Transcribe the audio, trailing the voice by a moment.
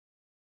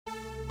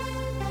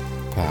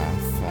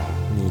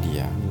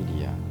Media.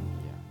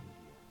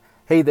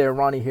 Hey there,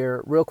 Ronnie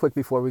here. Real quick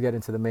before we get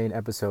into the main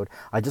episode,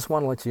 I just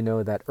want to let you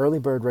know that early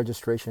bird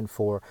registration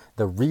for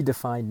the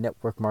Redefined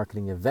Network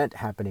Marketing event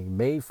happening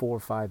May 4,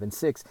 5, and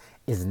 6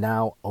 is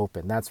now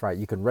open. That's right.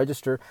 You can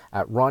register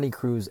at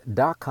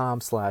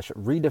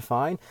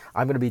ronniecruz.com/redefine.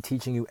 I'm going to be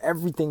teaching you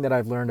everything that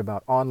I've learned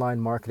about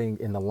online marketing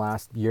in the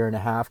last year and a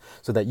half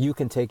so that you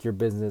can take your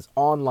business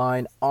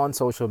online, on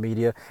social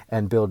media,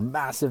 and build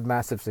massive,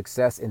 massive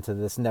success into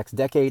this next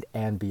decade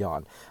and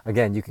beyond.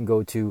 Again, you can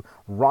go to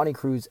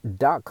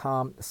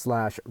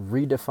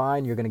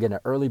ronniecruz.com/redefine. You're going to get an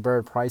early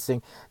bird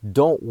pricing.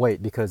 Don't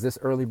wait because this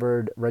early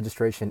bird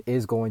registration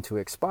is going to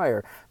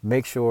expire.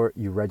 Make sure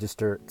you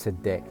register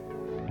today.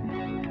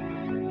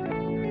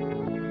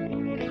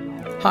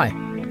 Hi,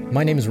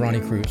 my name is Ronnie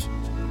Cruz.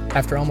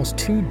 After almost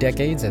 2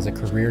 decades as a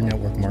career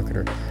network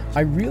marketer,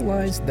 I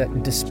realized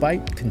that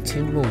despite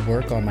continual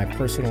work on my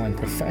personal and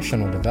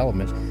professional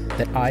development,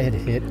 that I had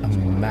hit a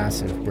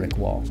massive brick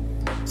wall.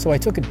 So I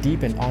took a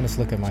deep and honest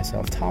look at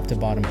myself, top to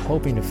bottom,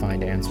 hoping to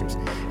find answers.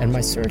 And my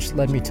search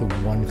led me to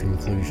one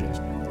conclusion.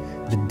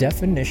 The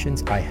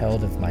definitions I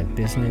held of my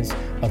business,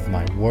 of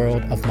my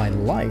world, of my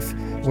life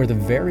were the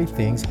very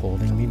things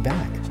holding me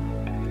back.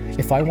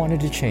 If I wanted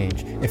to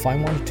change, if I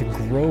wanted to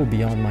grow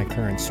beyond my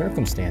current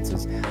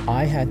circumstances,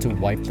 I had to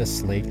wipe the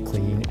slate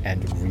clean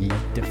and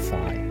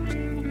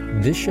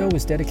redefine. This show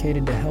is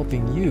dedicated to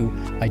helping you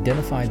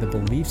identify the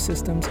belief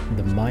systems,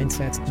 the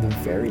mindsets, the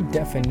very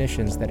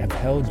definitions that have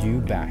held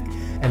you back,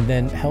 and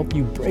then help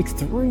you break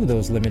through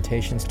those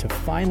limitations to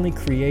finally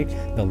create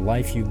the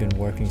life you've been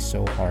working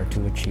so hard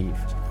to achieve.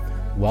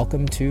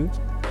 Welcome to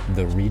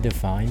the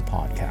Redefine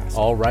Podcast.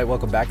 All right,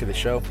 welcome back to the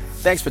show.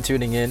 Thanks for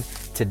tuning in.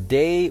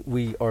 Today,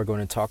 we are going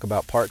to talk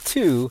about part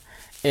 2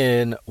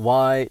 in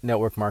why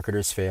network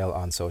marketers fail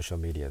on social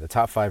media. The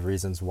top 5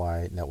 reasons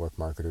why network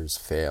marketers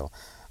fail.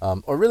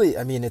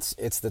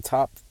 It's the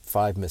top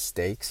 5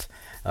 mistakes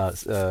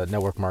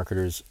network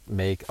marketers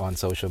make on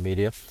social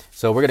media.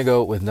 So we're going to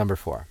go with number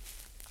 4.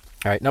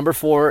 All right, number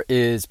 4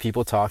 is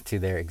people talk to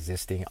their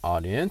existing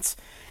audience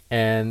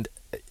and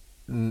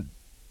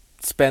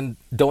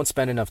don't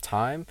spend enough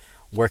time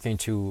working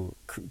to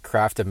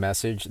craft a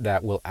message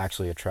that will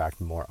actually attract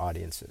more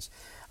audiences.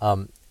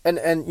 And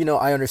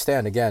I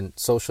understand, again,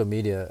 social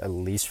media, at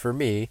least for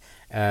me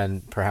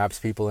and perhaps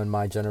people in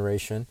my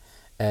generation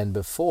and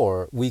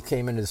before, we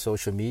came into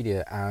social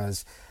media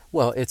as,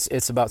 well,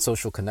 it's about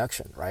social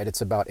connection, right? It's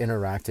about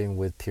interacting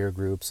with peer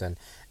groups and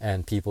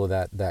people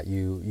that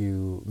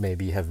you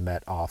maybe have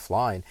met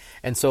offline.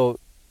 And so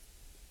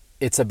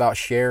it's about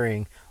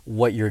sharing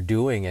what you're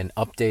doing and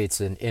updates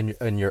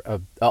in your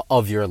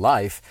of your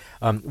life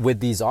with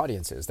these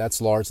audiences. That's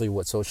largely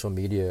what social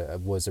media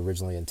was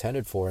originally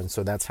intended for, and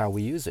so that's how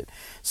we use it.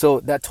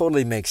 So that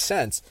totally makes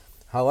sense.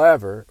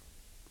 However,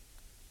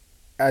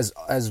 as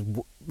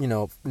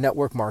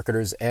network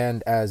marketers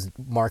and as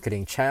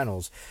marketing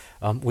channels,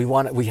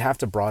 we have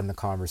to broaden the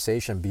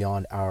conversation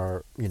beyond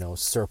our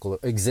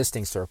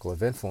existing circle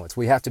of influence.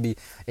 We have to be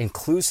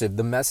inclusive.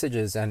 The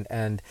messages and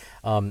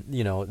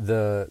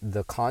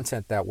the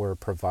content that we're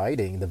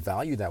providing, the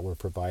value that we're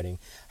providing,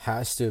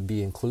 has to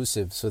be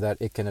inclusive so that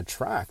it can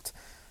attract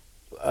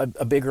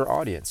a bigger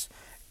audience.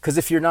 Because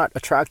if you're not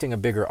attracting a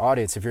bigger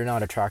audience, if you're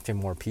not attracting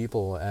more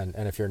people,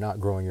 and if you're not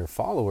growing your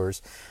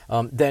followers,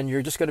 then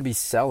you're just going to be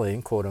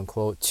selling, quote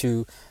unquote,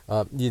 to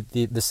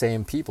the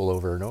same people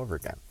over and over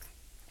again.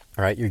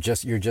 All right, you're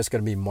just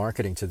going to be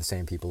marketing to the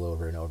same people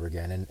over and over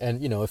again.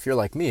 And if you're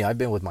like me, I've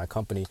been with my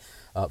company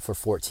for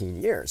 14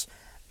 years.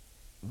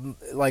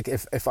 Like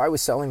if I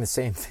was selling the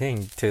same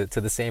thing to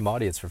the same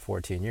audience for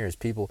 14 years,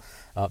 people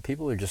are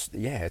just,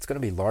 it's going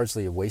to be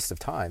largely a waste of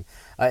time.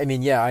 I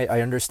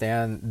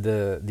understand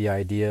the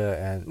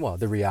idea and, well,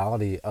 the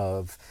reality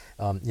of,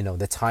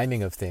 the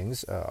timing of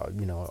things,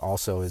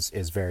 also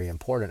is very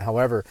important.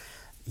 However,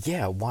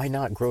 why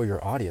not grow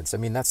your audience? I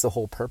mean, that's the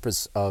whole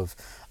purpose of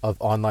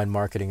online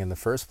marketing in the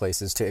first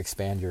place, is to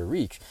expand your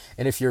reach.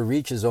 And if your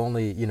reach is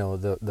only,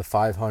 the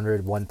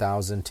 500,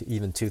 1,000 to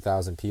even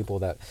 2,000 people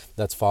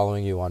that's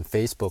following you on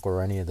Facebook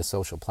or any of the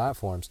social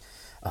platforms,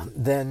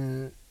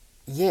 then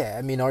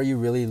are you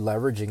really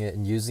leveraging it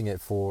and using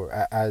it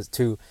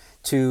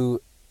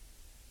to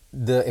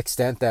the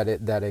extent that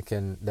it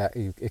can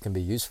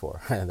be used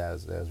for? that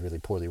was really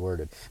poorly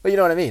worded, but you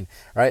know what I mean,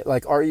 right?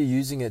 Like, are you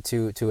using it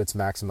to its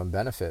maximum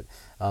benefit?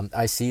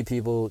 I see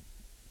people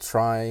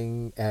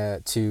trying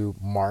to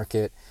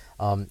market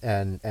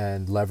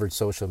and leverage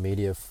social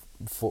media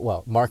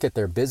market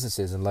their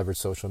businesses and leverage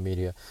social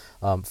media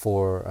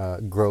for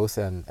growth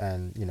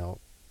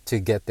and to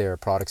get their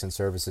products and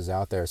services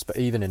out there,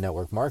 even in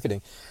network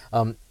marketing,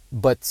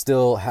 but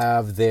still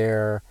have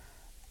their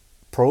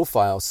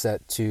profile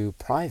set to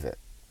private,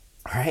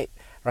 right?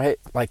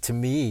 Like, to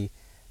me,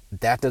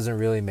 that doesn't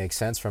really make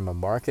sense from a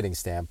marketing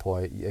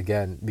standpoint,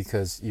 again,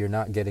 because you're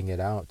not getting it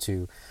out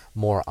to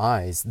more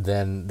eyes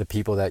than the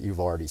people that you've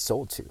already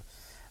sold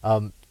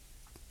to.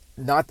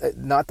 Not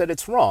that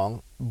it's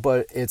wrong,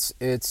 but it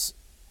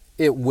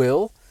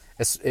will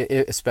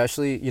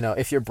Especially,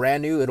 if you're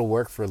brand new, it'll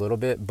work for a little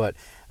bit, but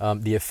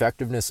the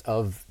effectiveness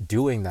of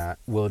doing that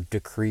will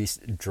decrease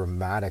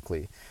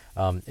dramatically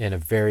in a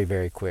very,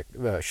 very quick,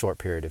 short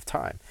period of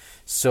time.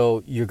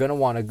 So you're going to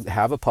want to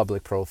have a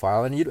public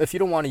profile. And if you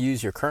don't want to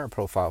use your current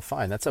profile,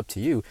 fine, that's up to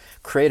you.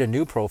 Create a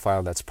new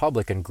profile that's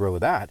public and grow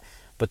that.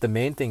 But the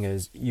main thing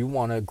is you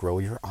want to grow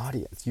your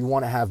audience. You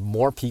want to have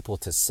more people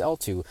to sell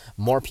to,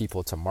 more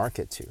people to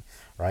market to,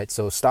 right?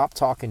 So stop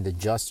talking to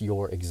just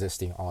your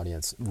existing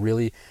audience.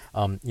 Really,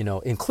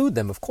 include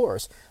them, of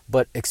course,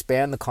 but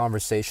expand the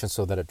conversation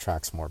so that it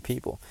attracts more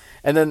people.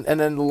 And then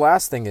the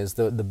last thing is,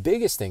 the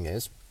biggest thing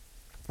is,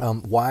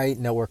 why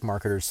network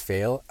marketers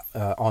fail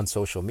on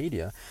social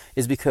media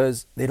is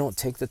because they don't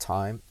take the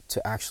time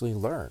to actually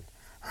learn.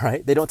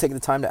 Right? They don't take the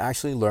time to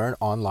actually learn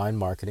online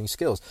marketing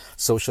skills,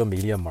 social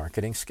media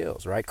marketing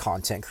skills, right?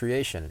 Content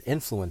creation,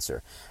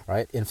 influencer,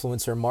 right?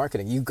 Influencer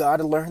marketing. You got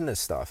to learn this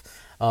stuff.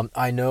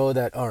 I know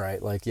that, all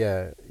right, like,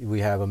 yeah,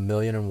 we have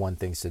 1,000,001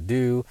 things to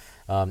do.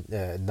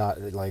 Not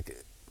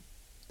like,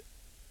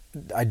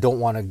 I don't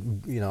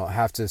want to,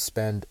 have to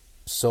spend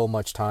so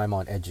much time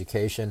on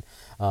education,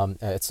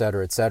 et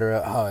cetera, et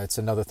cetera. Oh, it's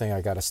another thing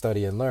I got to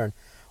study and learn.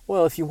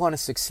 Well, if you want to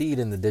succeed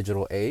in the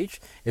digital age,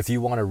 if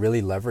you want to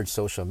really leverage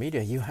social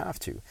media, you have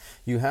to.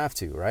 You have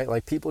to, right?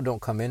 Like, people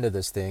don't come into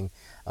this thing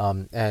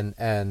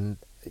and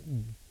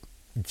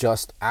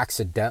just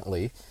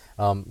accidentally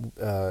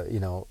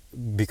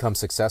become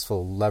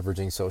successful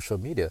leveraging social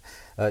media.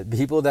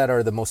 People that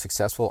are the most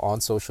successful on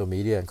social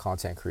media and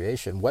content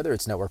creation, whether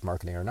it's network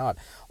marketing or not,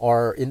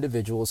 are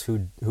individuals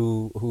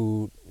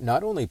who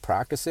not only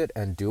practice it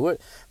and do it,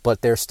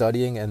 but they're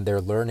studying and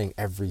they're learning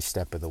every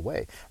step of the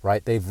way,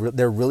 right?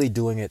 They're really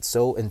doing it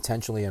so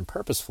intentionally and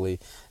purposefully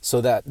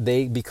so that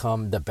they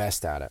become the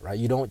best at it, right?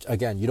 You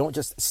don't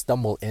just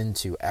stumble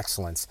into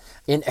excellence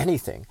in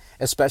anything,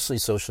 especially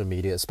social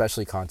media,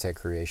 especially content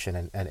creation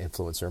and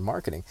influencer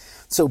marketing.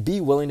 So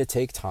be willing to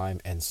take time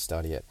and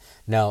study it.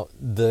 Now,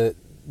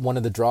 one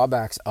of the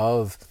drawbacks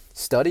of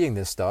studying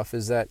this stuff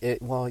is that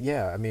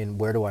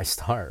where do I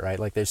start, right?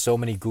 Like, there's so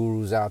many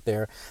gurus out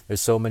there.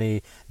 There's so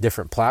many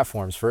different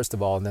platforms, first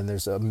of all, and then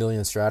there's a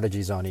million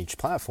strategies on each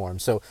platform.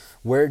 So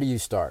where do you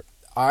start?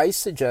 I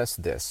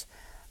suggest this.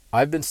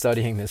 I've been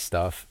studying this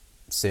stuff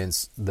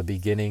since the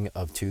beginning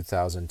of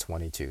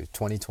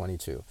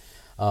 2022.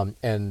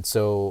 And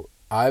so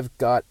I've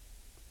got,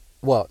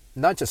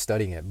 not just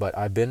studying it, but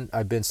I've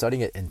been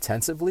studying it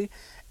intensively,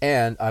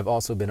 and I've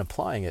also been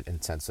applying it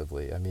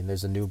intensively. I mean,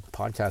 there's a new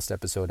podcast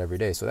episode every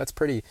day, so that's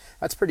pretty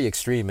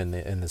extreme in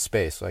the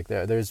space. Like,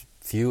 there's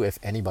few, if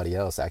anybody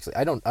else, actually.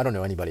 I don't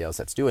know anybody else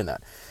that's doing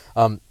that.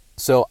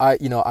 So I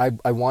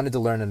wanted to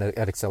learn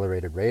at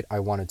accelerated rate.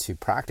 I wanted to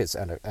practice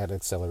at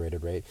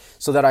accelerated rate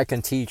so that I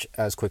can teach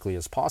as quickly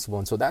as possible.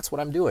 And so that's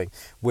what I'm doing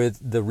with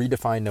the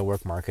Redefined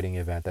Network Marketing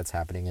event that's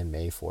happening in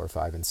May 4,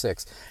 5, and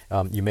 6.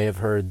 You may have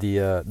heard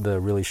the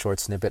really short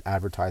snippet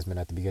advertisement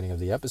at the beginning of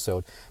the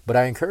episode, but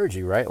I encourage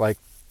you, right? Like,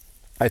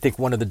 I think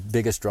one of the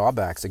biggest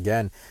drawbacks,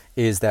 again,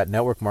 is that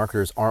network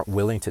marketers aren't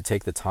willing to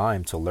take the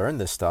time to learn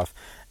this stuff.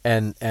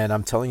 And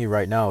I'm telling you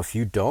right now, if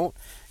you don't,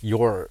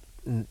 you're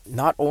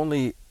not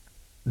only...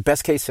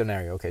 Best case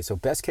scenario. Okay, so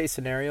best case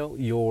scenario,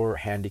 you're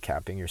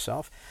handicapping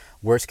yourself.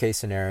 Worst case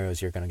scenario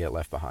is you're going to get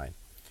left behind,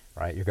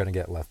 right? You're going to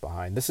get left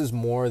behind. This is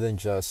more than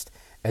just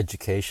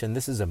education.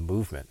 This is a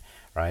movement,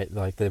 right?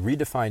 Like, the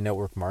Redefined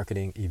Network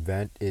Marketing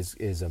event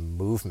is a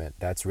movement.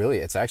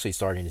 It's actually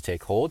starting to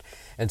take hold.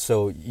 And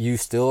so you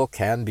still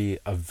can be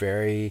a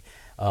very...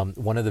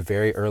 one of the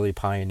very early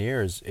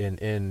pioneers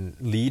in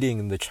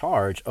leading the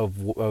charge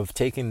of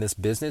taking this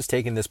business,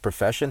 taking this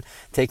profession,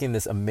 taking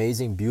this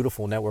amazing,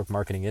 beautiful network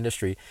marketing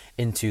industry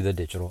into the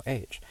digital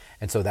age.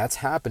 And so that's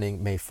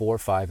happening May 4,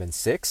 5, and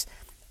 6.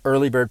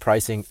 Early bird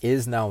pricing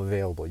is now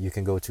available. You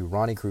can go to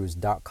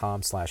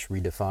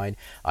ronniecruz.com/redefine.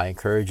 I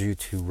encourage you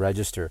to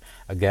register.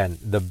 Again,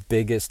 the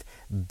biggest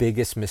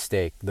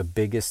mistake,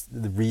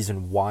 the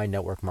reason why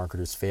network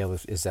marketers fail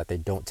is that they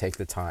don't take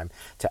the time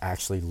to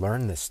actually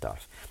learn this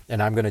stuff.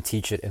 And I'm going to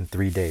teach it in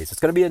 3 days.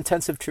 It's going to be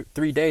intensive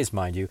 3 days,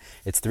 mind you.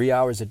 It's 3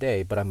 hours a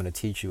day, but I'm going to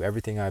teach you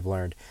everything I've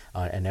learned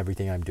and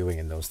everything I'm doing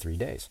in those 3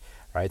 days.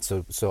 Right.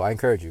 So I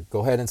encourage you,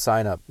 go ahead and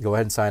sign up.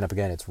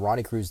 Again. It's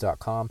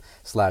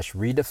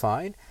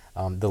ronniecruz.com/redefine.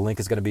 The link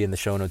is going to be in the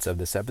show notes of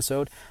this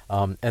episode.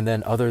 And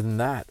then other than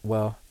that,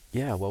 we'll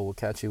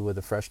catch you with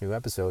a fresh new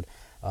episode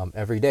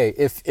every day.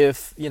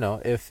 If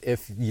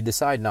you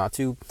decide not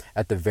to,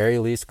 at the very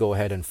least, go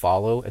ahead and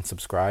follow and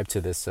subscribe to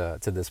this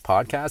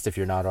podcast if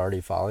you're not already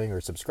following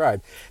or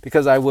subscribed,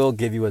 because I will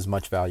give you as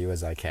much value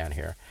as I can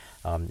here.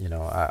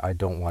 I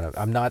don't want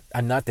to, I'm not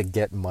the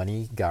get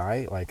money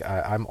guy. Like,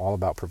 I'm all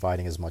about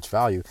providing as much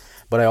value,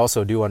 but I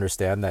also do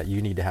understand that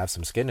you need to have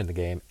some skin in the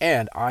game,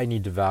 and I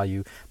need to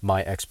value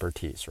my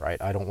expertise,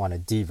 right? I don't want to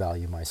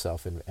devalue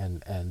myself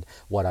and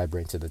what I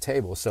bring to the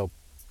table. So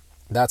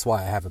that's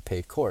why I have a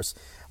paid course.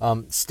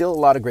 Still a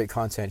lot of great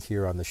content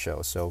here on the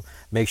show. So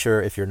make sure,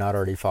 if you're not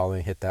already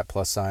following, hit that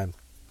plus sign.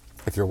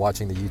 If you're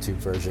watching the YouTube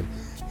version,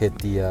 hit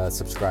the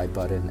subscribe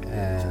button,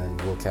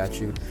 and we'll catch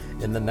you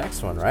in the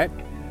next one, right?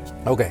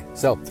 Okay,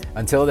 so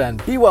until then,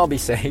 be well, be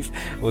safe.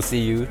 We'll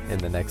see you in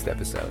the next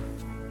episode.